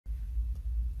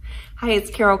Hi,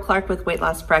 it's Carol Clark with Weight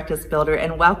Loss Practice Builder,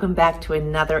 and welcome back to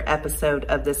another episode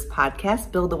of this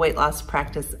podcast, Build the Weight Loss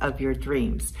Practice of Your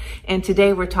Dreams. And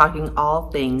today we're talking all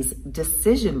things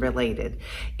decision related.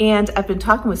 And I've been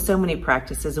talking with so many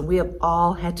practices, and we have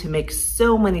all had to make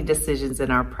so many decisions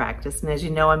in our practice. And as you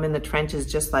know, I'm in the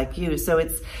trenches just like you. So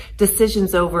it's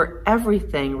decisions over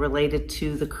everything related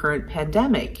to the current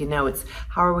pandemic. You know, it's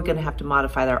how are we going to have to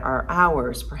modify our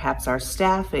hours, perhaps our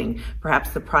staffing,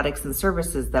 perhaps the products and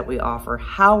services that we offer,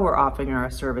 how we're offering our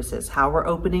services, how we're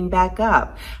opening back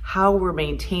up, how we're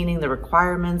maintaining the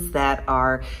requirements that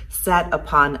are set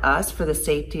upon us for the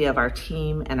safety of our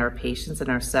team and our patients and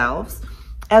ourselves,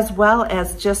 as well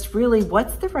as just really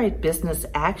what's the right business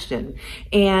action.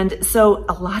 And so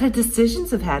a lot of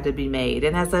decisions have had to be made.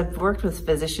 And as I've worked with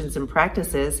physicians and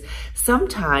practices,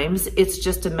 sometimes it's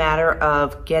just a matter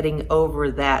of getting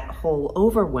over that whole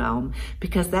overwhelm,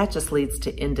 because that just leads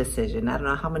to indecision. I don't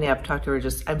know how many I've talked to are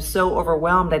just, I'm so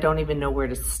overwhelmed, I don't even know where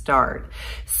to start.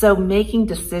 So making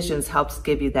decisions helps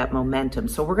give you that momentum.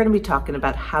 So we're going to be talking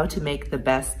about how to make the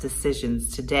best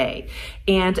decisions today.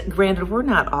 And granted, we're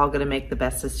not all going to make the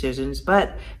best decisions,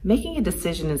 but making a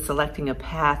decision and selecting a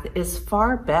path is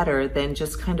far better than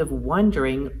just kind of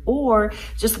wondering or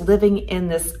just living in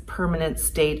this permanent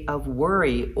state of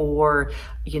worry or,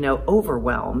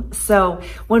 overwhelm. So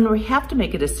when we have to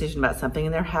make a decision about something,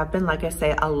 and there have been, like I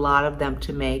say, a lot of them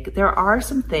to make, there are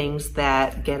some things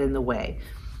that get in the way.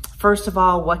 First of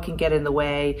all, what can get in the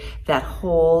way? That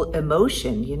whole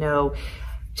emotion,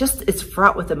 just it's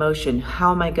fraught with emotion.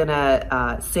 How am I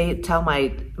gonna tell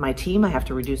my team I have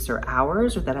to reduce their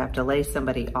hours or that I have to lay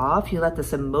somebody off? You let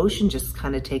this emotion just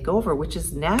kind of take over, which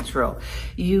is natural.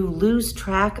 You lose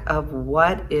track of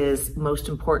what is most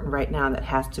important right now that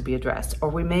has to be addressed. Or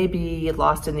we may be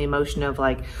lost in the emotion of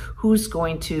like, who's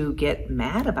going to get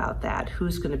mad about that?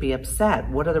 Who's going to be upset?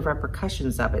 What are the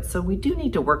repercussions of it? So we do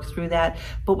need to work through that,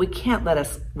 but we can't let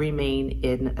us remain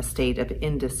in a state of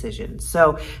indecision.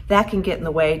 So that can get in the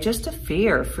way. Just a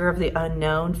fear of the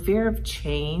unknown, fear of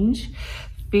change,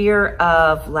 fear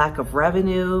of lack of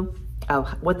revenue,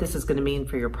 what this is going to mean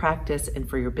for your practice and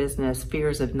for your business. Fear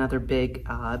is another big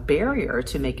barrier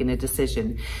to making a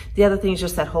decision. The other thing is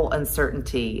just that whole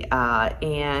uncertainty,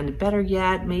 and better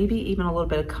yet, maybe even a little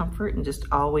bit of comfort in just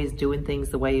always doing things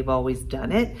the way you've always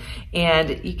done it. And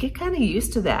you get kind of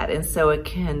used to that. And so it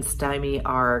can stymie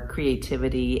our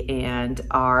creativity and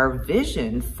our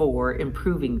vision for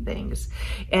improving things.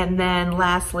 And then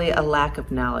lastly, a lack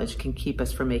of knowledge can keep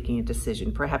us from making a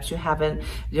decision. Perhaps you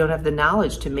don't have the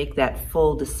knowledge to make that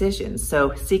full decision.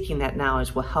 So seeking that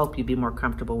knowledge will help you be more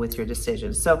comfortable with your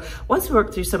decisions. So once we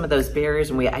work through some of those barriers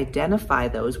and we identify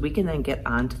those, we can then get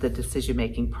on to the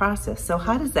decision-making process. So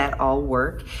how does that all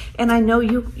work? And I know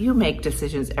you make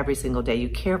decisions every single day. You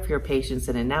care for your patients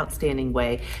in an outstanding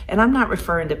way. And I'm not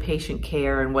referring to patient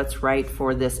care and what's right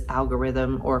for this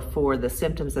algorithm or for the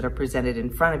symptoms that are presented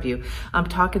in front of you. I'm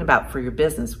talking about for your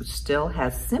business, which still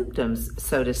has symptoms,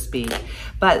 so to speak.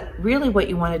 But really what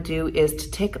you want to do is to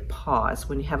take a pause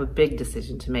when you have a big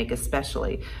decision to make,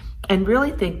 especially, and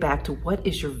really think back to what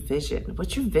is your vision?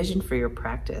 What's your vision for your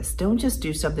practice? Don't just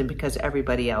do something because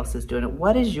everybody else is doing it.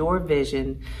 What is your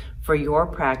vision for your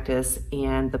practice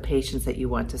and the patients that you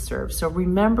want to serve? So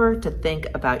remember to think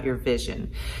about your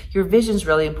vision. Your vision is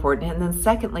really important. And then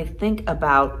secondly, think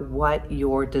about what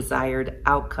your desired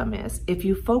outcome is. If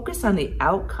you focus on the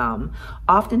outcome,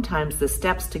 oftentimes the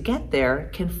steps to get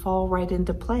there can fall right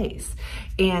into place.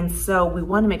 And so we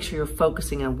want to make sure you're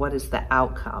focusing on what is the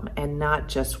outcome and not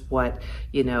just what,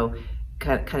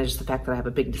 kind of just the fact that I have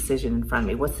a big decision in front of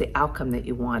me. What's the outcome that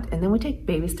you want? And then we take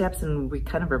baby steps and we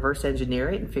kind of reverse engineer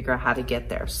it and figure out how to get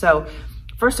there. So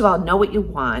first of all, know what you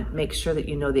want, make sure that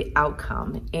you know the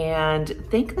outcome, and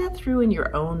think that through in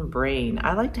your own brain.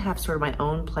 I like to have sort of my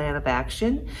own plan of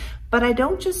action, but I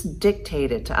don't just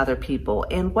dictate it to other people.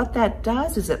 And what that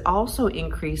does is it also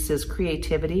increases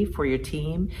creativity for your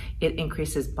team. It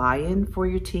increases buy-in for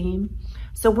your team.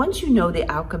 So once you know the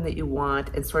outcome that you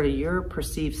want and sort of your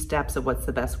perceived steps of what's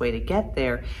the best way to get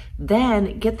there,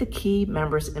 then get the key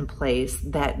members in place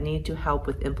that need to help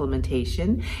with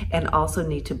implementation and also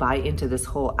need to buy into this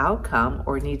whole outcome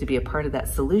or need to be a part of that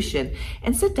solution,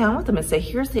 and sit down with them and say,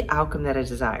 here's the outcome that I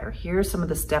desire. Here are some of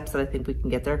the steps that I think we can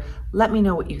get there. Let me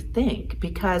know what you think,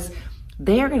 because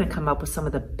they are going to come up with some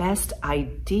of the best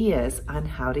ideas on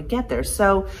how to get there.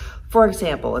 So for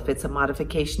example, if it's a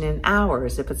modification in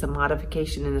hours, if it's a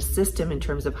modification in a system in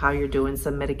terms of how you're doing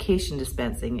some medication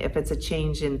dispensing, if it's a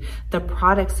change in the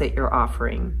products that you're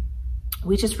offering,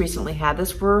 we just recently had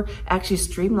this. We're actually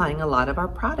streamlining a lot of our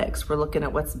products. We're looking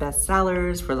at what's best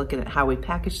sellers. We're looking at how we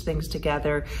package things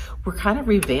together. We're kind of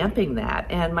revamping that.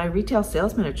 And my retail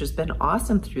sales manager's been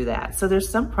awesome through that. So there's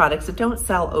some products that don't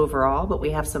sell overall, but we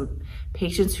have some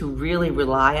patients who really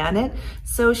rely on it.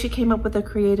 So she came up with a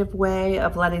creative way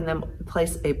of letting them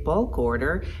place a bulk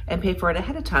order and pay for it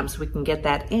ahead of time so we can get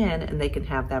that in and they can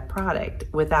have that product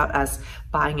without us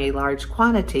buying a large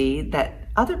quantity that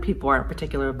other people aren't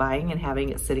particularly buying and having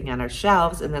it sitting on our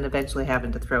shelves and then eventually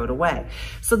having to throw it away.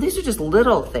 So these are just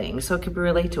little things. So it could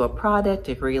relate to a product,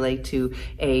 it could relate to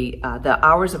the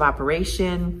hours of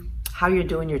operation, how you're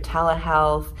doing your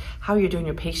telehealth, how you're doing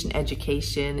your patient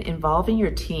education, involving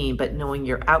your team, but knowing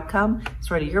your outcome,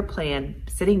 sort of your plan,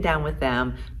 sitting down with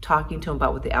them, talking to them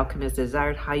about what the outcome is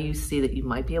desired, how you see that you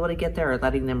might be able to get there, or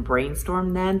letting them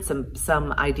brainstorm then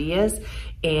some ideas,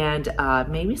 and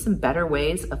maybe some better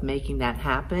ways of making that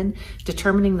happen,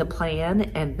 determining the plan,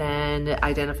 and then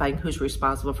identifying who's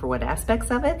responsible for what aspects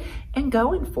of it, and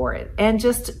going for it. And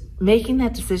just making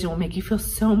that decision will make you feel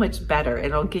so much better, and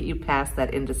it'll get you past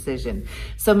that indecision.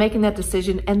 So making that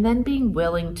decision and then being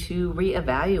willing to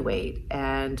reevaluate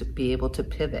and be able to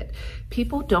pivot.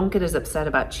 People don't get as upset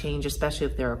about change, especially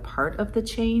if they're a part of the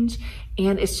change.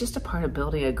 And it's just a part of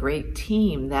building a great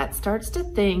team that starts to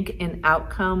think in an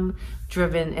outcome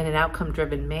driven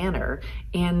manner.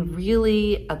 And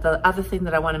really, the other thing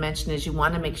that I want to mention is you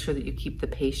want to make sure that you keep the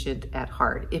patient at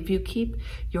heart. If you keep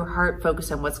your heart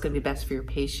focused on what's going to be best for your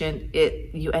patient,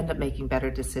 you end up making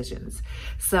better decisions.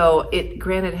 So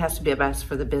granted, it has to be best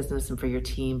for the business and for your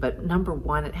team, but number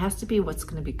one, it has to be what's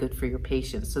going to be good for your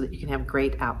patients so that you can have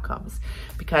great outcomes.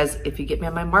 Because if you get me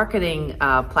on my marketing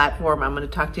platform, I'm going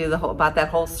to talk to you about that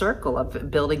whole circle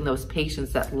of building those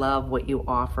patients that love what you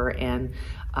offer and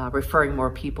referring more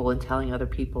people and telling other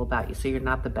people about you, so you're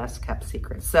not the best kept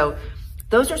secret. So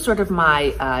those are sort of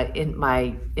my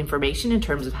information in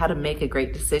terms of how to make a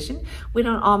great decision. We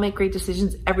don't all make great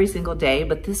decisions every single day,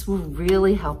 but this will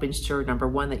really help ensure, number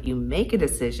one, that you make a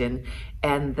decision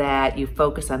and that you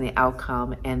focus on the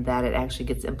outcome and that it actually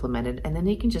gets implemented. And then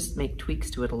you can just make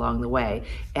tweaks to it along the way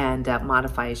and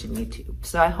modify as you need to.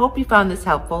 So I hope you found this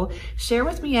helpful. Share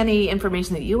with me any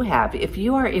information that you have. If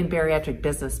you are in Bariatric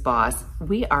Business Boss,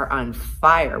 we are on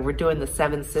fire. We're doing the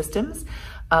 7 systems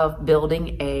of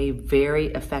building a very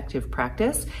effective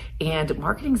practice, and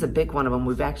marketing is a big one of them.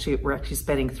 We're actually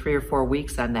spending 3 or 4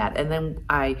 weeks on that, and then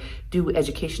I do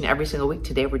education every single week.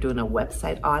 Today we're doing a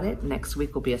website audit. Next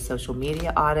week will be a social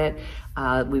media audit.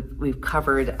 We've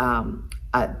covered a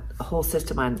whole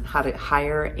system on how to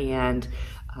hire and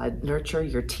nurture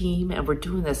your team, and we're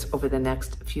doing this over the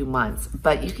next few months.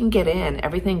 But you can get in,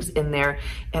 everything's in there,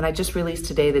 and I just released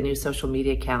today the new social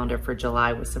media calendar for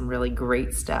July with some really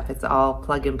great stuff. It's all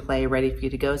plug and play, ready for you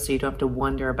to go, so you don't have to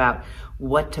wonder about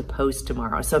what to post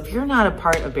tomorrow. So if you're not a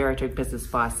part of Bariatric Business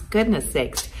Boss, goodness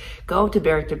sakes, go to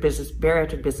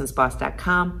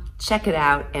bariatricbusinessboss.com, check it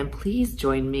out, and please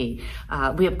join me.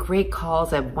 We have great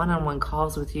calls. I have one-on-one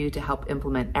calls with you to help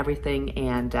implement everything,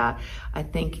 and I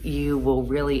think you will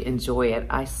really enjoy it.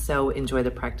 I so enjoy the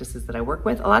practices that I work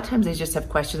with. A lot of times they just have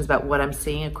questions about what I'm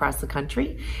seeing across the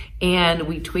country, and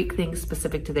we tweak things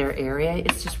specific to their area.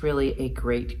 It's just really a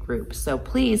great group. So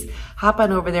please hop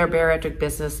on over there,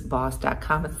 bariatricbusinessboss.com.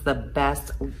 It's the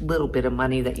best little bit of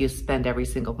money that you spend every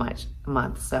single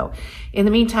month. So in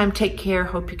the meantime, take care.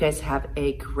 Hope you guys have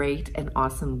a great and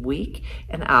awesome week,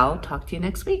 and I'll talk to you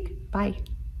next week. Bye.